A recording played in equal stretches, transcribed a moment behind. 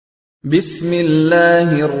بسم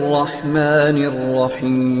الله الرحمن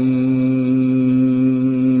الرحيم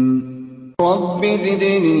رب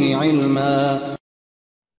زدني علما.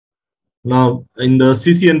 Now, in the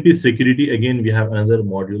CCNP Security, again, we have another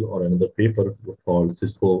module or another paper called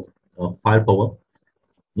Cisco Firepower.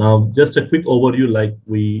 Now, just a quick overview,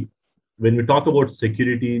 when we talk about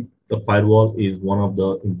security, the firewall is one of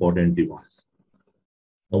the important devices.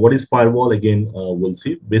 Now, what is firewall? Again, we'll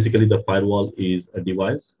see. Basically, the firewall is a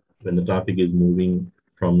device when the traffic is moving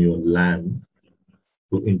from your LAN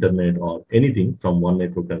to internet or anything from one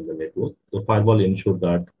network to another network. The firewall ensures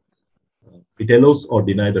that it allows or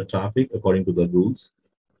denies the traffic according to the rules.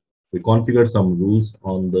 We configure some rules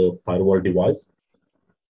on the firewall device,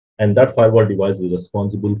 and that firewall device is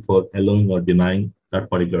responsible for allowing or denying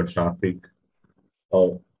that particular traffic,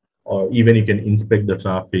 or even you can inspect the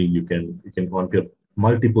traffic. You can configure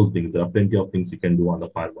multiple things. There are plenty of things you can do on the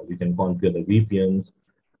firewall. You can configure the VPNs,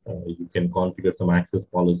 you can configure some access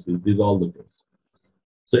policies. These are all the things.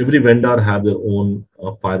 So every vendor have their own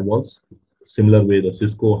firewalls. Similar way, the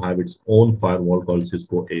Cisco have its own firewall called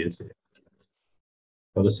Cisco Asa.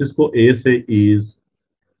 Now, the Cisco Asa is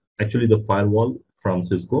actually the firewall from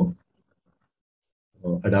Cisco,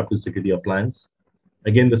 Adaptive Security Appliance.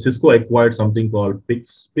 Again, the Cisco acquired something called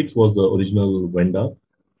PIX. PIX was the original vendor,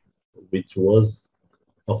 which was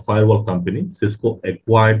a firewall company. Cisco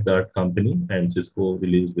acquired that company, and Cisco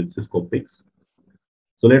released with Cisco PIX.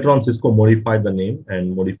 So later on, Cisco modified the name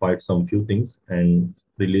and modified some few things and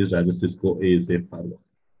released as a Cisco Asa firewall.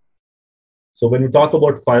 So when we talk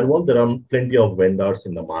about firewall, there are plenty of vendors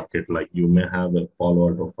in the market. Like you may have a Palo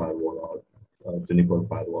Alto firewall or Juniper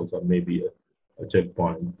firewalls, or maybe a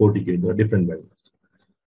Checkpoint, FortiGate. There are different vendors.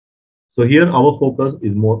 So here our focus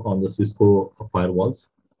is more on the Cisco firewalls.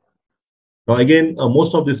 Now again,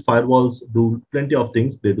 most of these firewalls do plenty of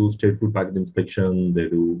things. They do stateful packet inspection.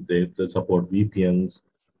 They support VPNs.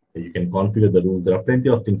 You can configure the rules. There are plenty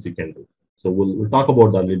of things you can do. So we'll talk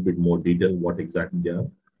about that a little bit more detail, what exactly they are.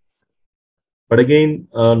 But again,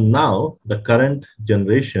 now the current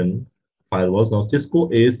generation firewalls, now Cisco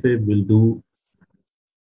ASA will do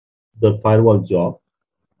the firewall job.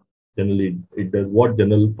 Generally, it does what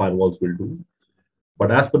general firewalls will do. But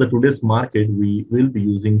as per the today's market, we will be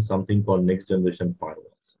using something called next generation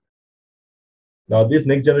firewalls. Now, these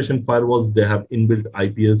next generation firewalls, they have inbuilt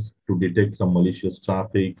IPS to detect some malicious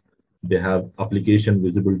traffic. They have application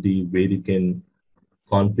visibility where you can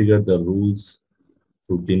configure the rules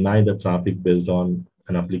to deny the traffic based on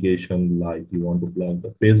an application, like you want to block the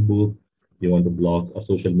Facebook, you want to block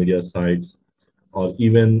social media sites, or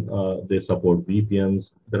even they support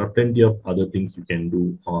VPNs. There are plenty of other things you can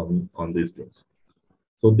do on these things.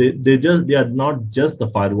 So they are not just the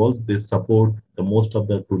firewalls, they support the most of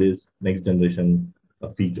the today's next generation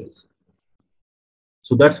features.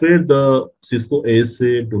 So that's where the Cisco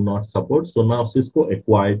ASA do not support. So now Cisco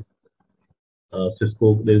acquired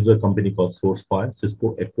Cisco, there's a company called SourceFire.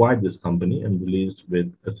 Cisco acquired this company and released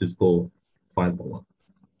with a Cisco Firepower.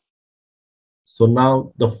 So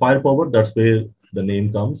now the Firepower, that's where the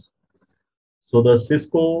name comes. So the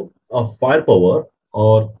Cisco Firepower,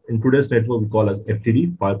 or in today's network we call as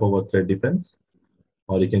FTD, Firepower Threat Defense,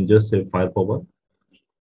 or you can just say Firepower.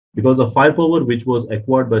 Because the Firepower, which was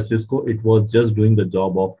acquired by Cisco, it was just doing the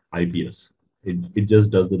job of IPS. It just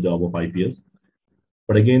does the job of IPS.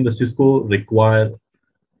 But again, the Cisco require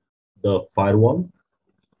the firewall,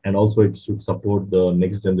 and also it should support the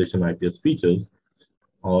next generation IPS features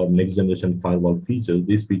or next generation firewall features.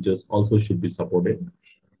 These features also should be supported.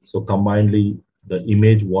 So combinedly, the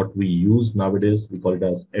image what we use nowadays, we call it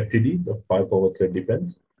as FTD, the Firepower Threat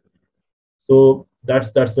Defense. So that's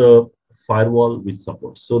a firewall which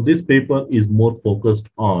supports. So this paper is more focused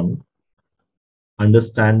on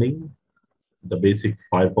understanding the basic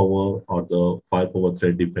firepower or the firepower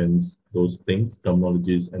threat defense, those things,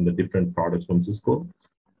 terminologies, and the different products from Cisco.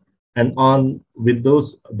 And with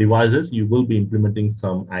those devices, you will be implementing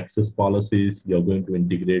some access policies. You're going to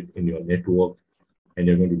integrate in your network, and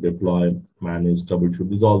you're going to deploy, manage, troubleshoot,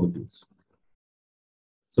 these all the things.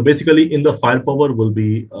 So basically, in the firepower, we'll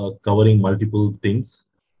be covering multiple things.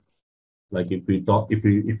 Like if we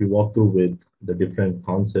walk through with the different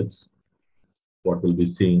concepts, what we'll be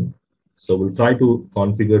seeing. So we'll try to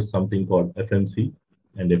configure something called FMC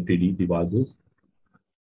and FTD devices.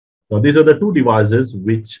 Now, these are the two devices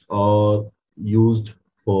which are used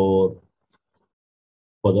for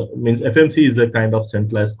means FMC is a kind of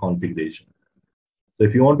centralized configuration. So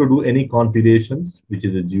if you want to do any configurations, which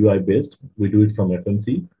is a GUI based, we do it from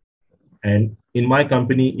FMC. And in my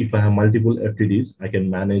company, if I have multiple FTDs, I can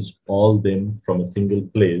manage all them from a single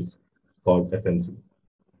place called FMC.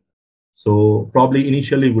 So probably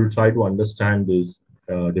initially we'll try to understand these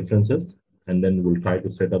differences, and then we'll try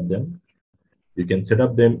to set up them. You can set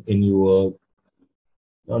up them in your,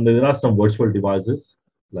 and there are some virtual devices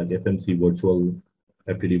like FMC virtual,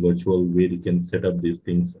 FTD virtual, where you can set up these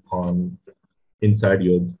things on inside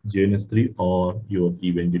your GNS3 or your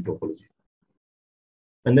event topology.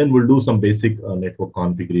 And then we'll do some basic network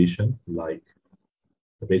configuration, like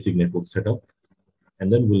the basic network setup,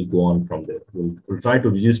 and then we'll go on from there. We'll try to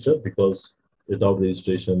register, because without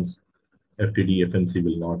registrations, FTD, FMC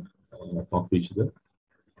will not talk to each other.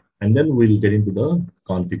 And then we'll get into the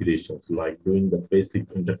configurations, like doing the basic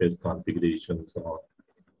interface configurations or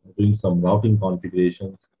doing some routing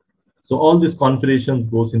configurations. So all these configurations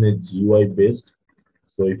goes in a GUI based.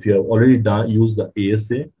 So if you have already used the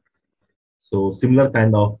ASA, so similar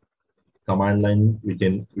kind of command line we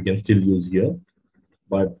can still use here,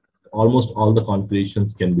 but almost all the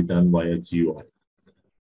configurations can be done via GUI.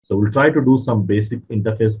 So we'll try to do some basic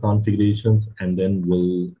interface configurations, and then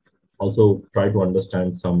we'll also try to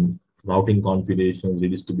understand some routing configurations,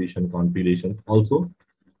 redistribution configurations also.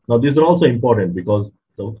 Now these are also important, because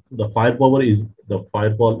the firepower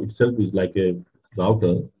itself is like a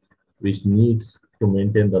router which needs to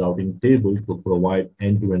maintain the routing table to provide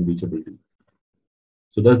end-to-end reachability.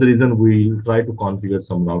 So that's the reason we'll try to configure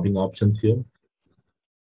some routing options here.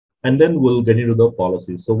 And then we'll get into the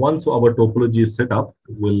policies. So once our topology is set up,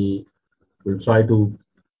 we'll try to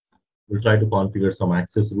configure some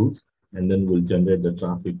access rules, and then we'll generate the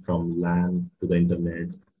traffic from LAN to the internet,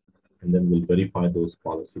 and then we'll verify those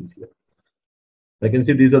policies here. I can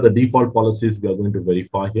see these are the default policies we are going to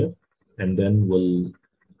verify here, and then we'll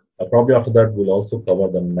probably after that we'll also cover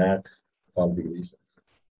the NAT configurations.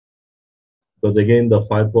 Because again, the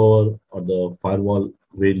firepower or the firewall,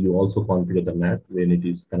 where you also configure the NAT when it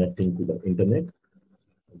is connecting to the internet.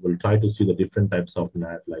 We'll try to see the different types of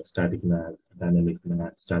NAT, like static NAT, dynamic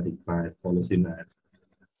NAT, static NAT, policy NAT.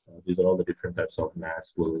 These are all the different types of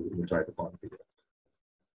NATs we'll try to configure.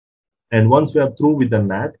 And once we are through with the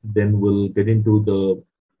NAT, then we'll get into the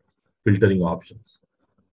filtering options.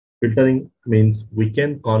 Filtering means we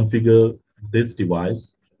can configure this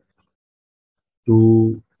device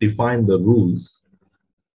to define the rules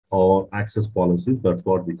or access policies, that's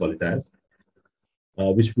what we call it as,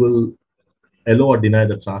 which will allow or deny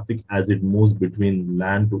the traffic as it moves between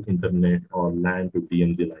LAN to internet or LAN to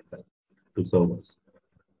DMZ, like that, to servers.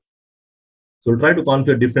 So we'll try to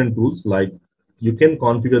configure different rules, like you can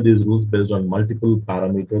configure these rules based on multiple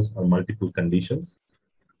parameters or multiple conditions.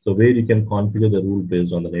 So where you can configure the rule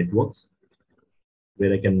based on the networks,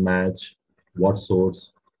 where I can match what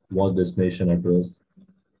source, what destination address.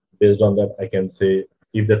 Based on that, I can say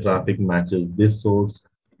if the traffic matches this source,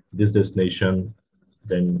 this destination,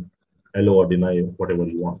 then allow or deny whatever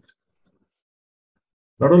you want.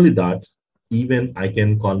 Not only that, even I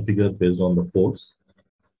can configure based on the ports.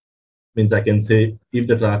 Means I can say if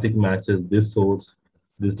the traffic matches this source,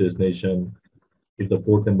 this destination, if the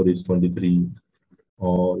port number is 23,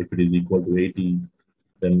 or if it is equal to 80,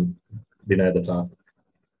 then deny the traffic.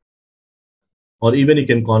 Or even you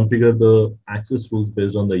can configure the access rules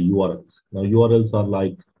based on the URLs. Now URLs are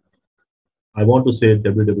like, I want to say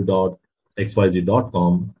www.xyz.com,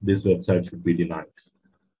 this website should be denied.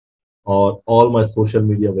 Or all my social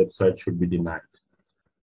media websites should be denied.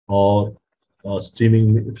 Or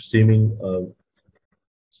streaming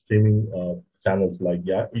channels like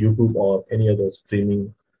YouTube or any other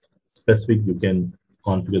streaming specific, you can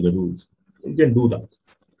configure the rules. You can do that.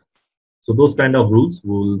 So those kind of rules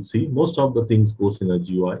we will see. Most of the things goes in a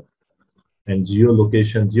GUI. And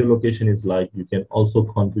geolocation is like you can also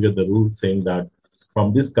configure the rule saying that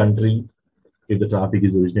from this country, if the traffic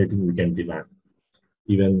is originating, we can deny.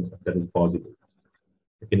 Even that is possible.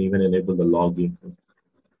 You can even enable the login.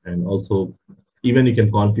 And also, even you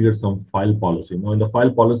can configure some file policy. Now in the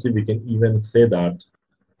file policy, we can even say that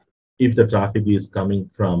if the traffic is coming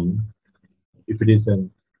from, if it is a,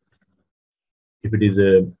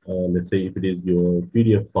 let's say if it is your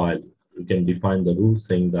PDF file, you can define the rule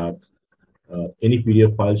saying that any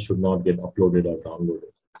PDF file should not get uploaded or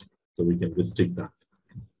downloaded. So we can restrict that.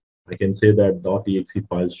 I can say that .exe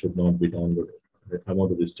files should not be downloaded. I want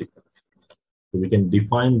to restrict that. So we can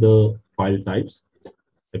define the file types.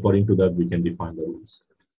 According to that, we can define the rules.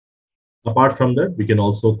 Apart from that, we can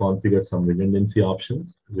also configure some redundancy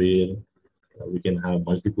options where we can have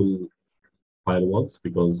multiple firewalls,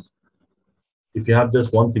 because if you have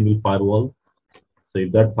just one single firewall, so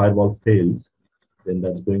if that firewall fails, then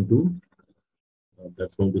that's going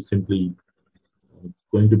to simply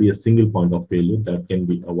going to be a single point of failure that can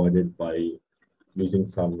be avoided by using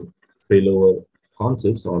some failover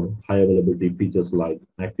concepts or high availability features like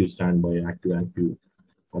active standby, active,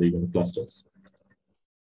 or even clusters.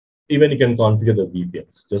 Even you can configure the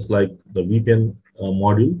VPNs, just like the VPN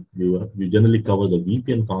module. You generally cover the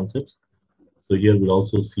VPN concepts. So here we'll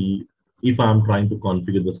also see if I'm trying to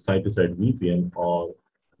configure the site-to-site VPN or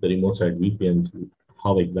the remote site VPNs,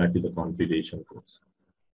 how exactly the configuration goes.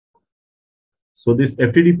 So this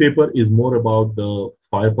FTD paper is more about the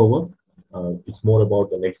firepower. It's more about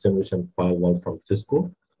the next generation firewall from Cisco.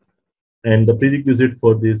 And the prerequisite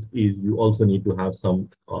for this is you also need to have some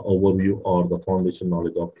overview or the foundation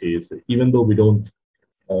knowledge of ASA, even though we don't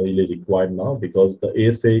really require now, because the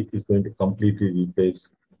ASA is going to completely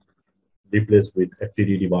replace with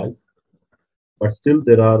FTD device. But still,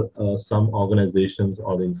 there are some organizations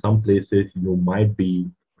or in some places you might be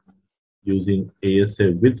using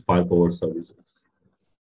ASA with Firepower services.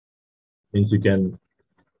 Means you can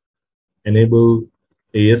enable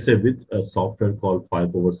ASA with a software called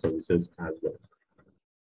Firepower services as well.